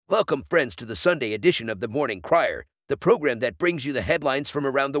Welcome, friends, to the Sunday edition of the Morning Crier, the program that brings you the headlines from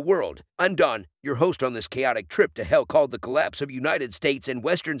around the world. I'm Don, your host on this chaotic trip to hell called the collapse of United States and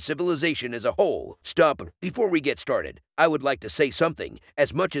Western civilization as a whole. Stop. Before we get started, I would like to say something.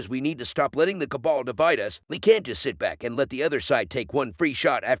 As much as we need to stop letting the cabal divide us, we can't just sit back and let the other side take one free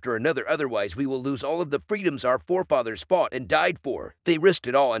shot after another, otherwise we will lose all of the freedoms our forefathers fought and died for. They risked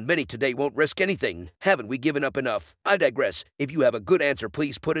it all, and many today won't risk anything. Haven't we given up enough? I digress. If you have a good answer,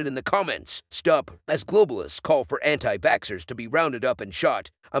 please put it in the comments. Stop. As globalists call for anti-vaxxers to be rounded up and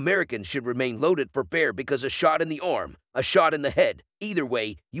shot, Americans should remain loaded for bear because a shot in the arm, a shot in the head, either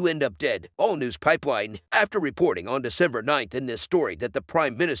way, you end up dead. All News Pipeline. After reporting on December 9th in this story that the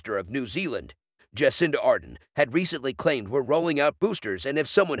Prime Minister of New Zealand, Jacinda Ardern, had recently claimed we're rolling out boosters, and if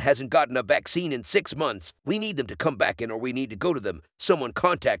someone hasn't gotten a vaccine in 6 months, we need them to come back in or we need to go to them. Someone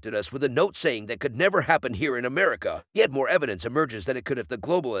contacted us with a note saying that could never happen here in America. Yet more evidence emerges that it could if the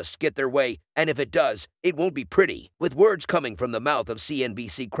globalists get their way, and if it does, it won't be pretty. With words coming from the mouth of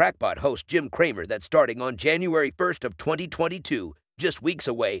CNBC crackpot host Jim Cramer that starting on January 1st of 2022, just weeks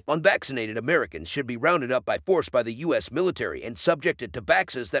away, unvaccinated Americans should be rounded up by force by the U.S. military and subjected to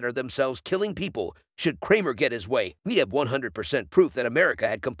vaccines that are themselves killing people. Should Cramer get his way, we'd have 100% proof that America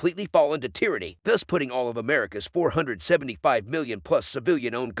had completely fallen to tyranny, thus putting all of America's 475 million plus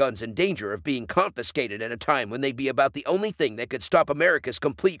civilian-owned guns in danger of being confiscated at a time when they'd be about the only thing that could stop America's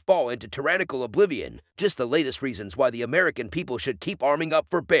complete fall into tyrannical oblivion. Just the latest reasons why the American people should keep arming up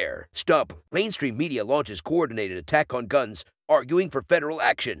for bear. Stop. Mainstream media launches coordinated attack on guns, arguing for federal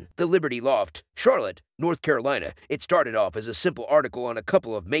action. The Liberty Loft, Charlotte, North Carolina. It started off as a simple article on a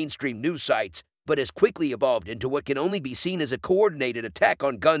couple of mainstream news sites, but has quickly evolved into what can only be seen as a coordinated attack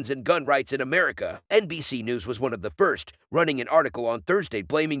on guns and gun rights in America. NBC News was one of the first, running an article on Thursday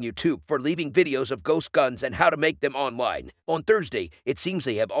blaming YouTube for leaving videos of ghost guns and how to make them online. On Thursday, it seems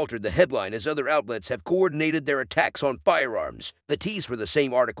they have altered the headline as other outlets have coordinated their attacks on firearms. The tease for the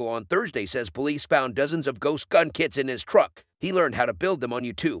same article on Thursday says police found dozens of ghost gun kits in his truck. He learned how to build them on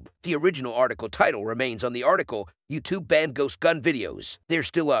YouTube. The original article title remains on the article, YouTube banned ghost gun videos. They're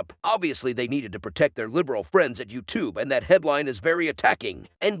still up. Obviously, they needed to protect their liberal friends at YouTube, and that headline is very attacking.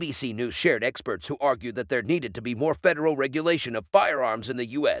 NBC News shared experts who argued that there needed to be more federal regulation of firearms in the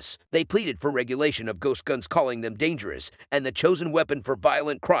U.S. They pleaded for regulation of ghost guns, calling them dangerous and the chosen weapon for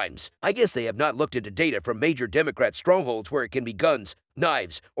violent crimes. I guess they have not looked into data from major Democrat strongholds where it can be guns,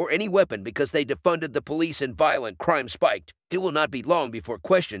 knives, or any weapon because they defunded the police and violent crime spiked. It will not be long before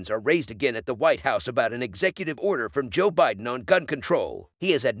questions are raised again at the White House about an executive order from Joe Biden on gun control.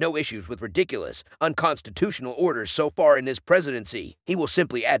 He has had no issues with ridiculous, unconstitutional orders so far in his presidency. He will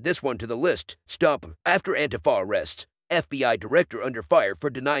simply add this one to the list. Stop. After Antifa arrests, FBI director under fire for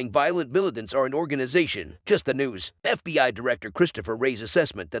denying violent militants are an organization. Just the news. FBI Director Christopher Wray's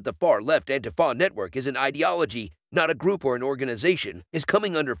assessment that the far-left Antifa network is an ideology, not a group or an organization, is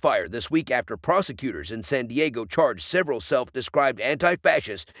coming under fire this week after prosecutors in San Diego charged several self-described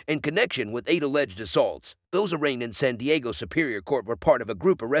anti-fascists in connection with 8 alleged assaults. Those arraigned in San Diego Superior Court were part of a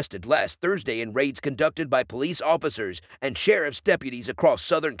group arrested last Thursday in raids conducted by police officers and sheriff's deputies across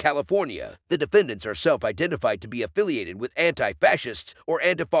Southern California. The defendants are self-identified to be affiliated with anti-fascists or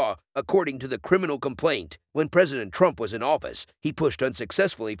Antifa, according to the criminal complaint. When President Trump was in office, he pushed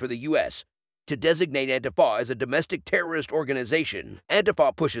unsuccessfully for the U.S. to designate Antifa as a domestic terrorist organization.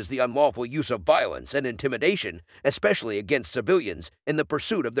 Antifa pushes the unlawful use of violence and intimidation, especially against civilians, in the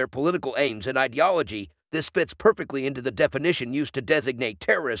pursuit of their political aims and ideology. This fits perfectly into the definition used to designate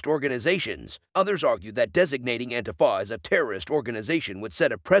terrorist organizations. Others argue that designating Antifa as a terrorist organization would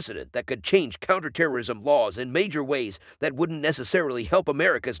set a precedent that could change counterterrorism laws in major ways that wouldn't necessarily help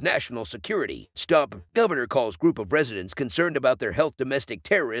America's national security. Stop. Governor calls group of residents concerned about their health domestic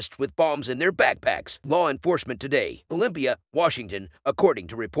terrorists with bombs in their backpacks. Law enforcement today. Olympia, Washington, according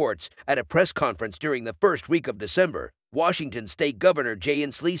to reports, at a press conference during the first week of December, Washington State Governor Jay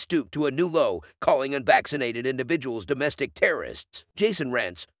Inslee stooped to a new low, calling unvaccinated individuals domestic terrorists. Jason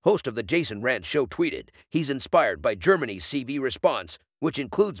Rantz, host of The Jason Rantz Show, tweeted, he's inspired by Germany's CV response, which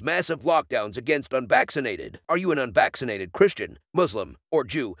includes massive lockdowns against unvaccinated. Are you an unvaccinated Christian, Muslim, or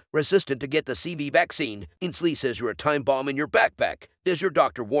Jew resistant to get the CV vaccine? Inslee says you're a time bomb in your backpack. Does your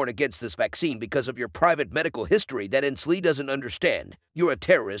doctor warn against this vaccine because of your private medical history that Inslee doesn't understand? You're a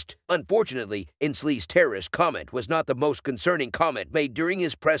terrorist. Unfortunately, Inslee's terrorist comment was not the most concerning comment made during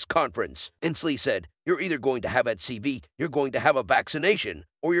his press conference. Inslee said, you're either going to have a CV, you're going to have a vaccination,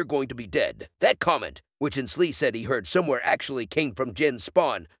 or you're going to be dead. That comment, which Inslee said he heard somewhere actually came from Jens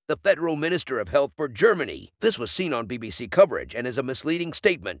Spahn, the Federal Minister of Health for Germany. This was seen on BBC coverage and is a misleading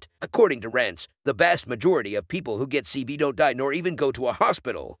statement. According to Rance, the vast majority of people who get CV don't die nor even go to a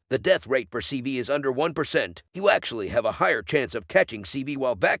hospital. The death rate for CV is under 1%. You actually have a higher chance of catching CV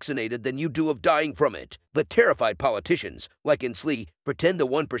while vaccinated than you do of dying from it. But terrified politicians, like Inslee, pretend the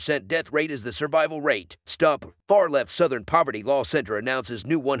 1% death rate is the survival rate. Stop. Far-left Southern Poverty Law Center announces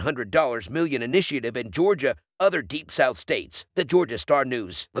new $100 million initiative in Georgia, other Deep South states. The Georgia Star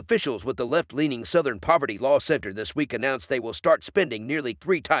News. Officials with the left-leaning Southern Poverty Law Center this week announced they will start spending nearly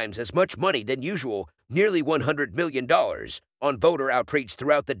 3 times as much money than usual, nearly $100 million, on voter outreach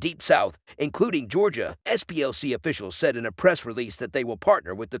throughout the Deep South, including Georgia. SPLC officials said in a press release that they will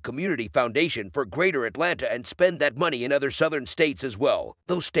partner with the Community Foundation for Greater Atlanta and spend that money in other southern states as well.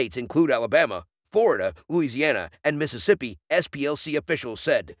 Those states include Alabama, Florida, Louisiana, and Mississippi, SPLC officials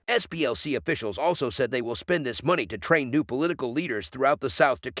said. SPLC officials also said they will spend this money to train new political leaders throughout the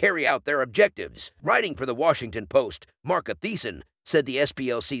South to carry out their objectives. Writing for the Washington Post, Marka Thiessen said the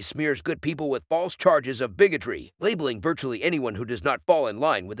SPLC smears good people with false charges of bigotry, labeling virtually anyone who does not fall in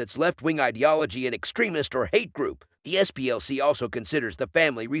line with its left-wing ideology an extremist or hate group. The SPLC also considers the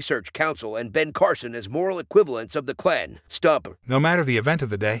Family Research Council and Ben Carson as moral equivalents of the Klan. Stop. No matter the event of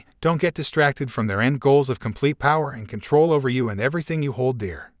the day, don't get distracted from their end goals of complete power and control over you and everything you hold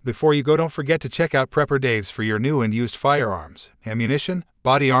dear. Before you go, don't forget to check out Prepper Dave's for your new and used firearms, ammunition,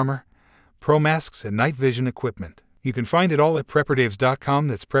 body armor, pro masks, and night vision equipment. You can find it all at prepperdaves.com.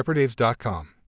 That's prepperdaves.com.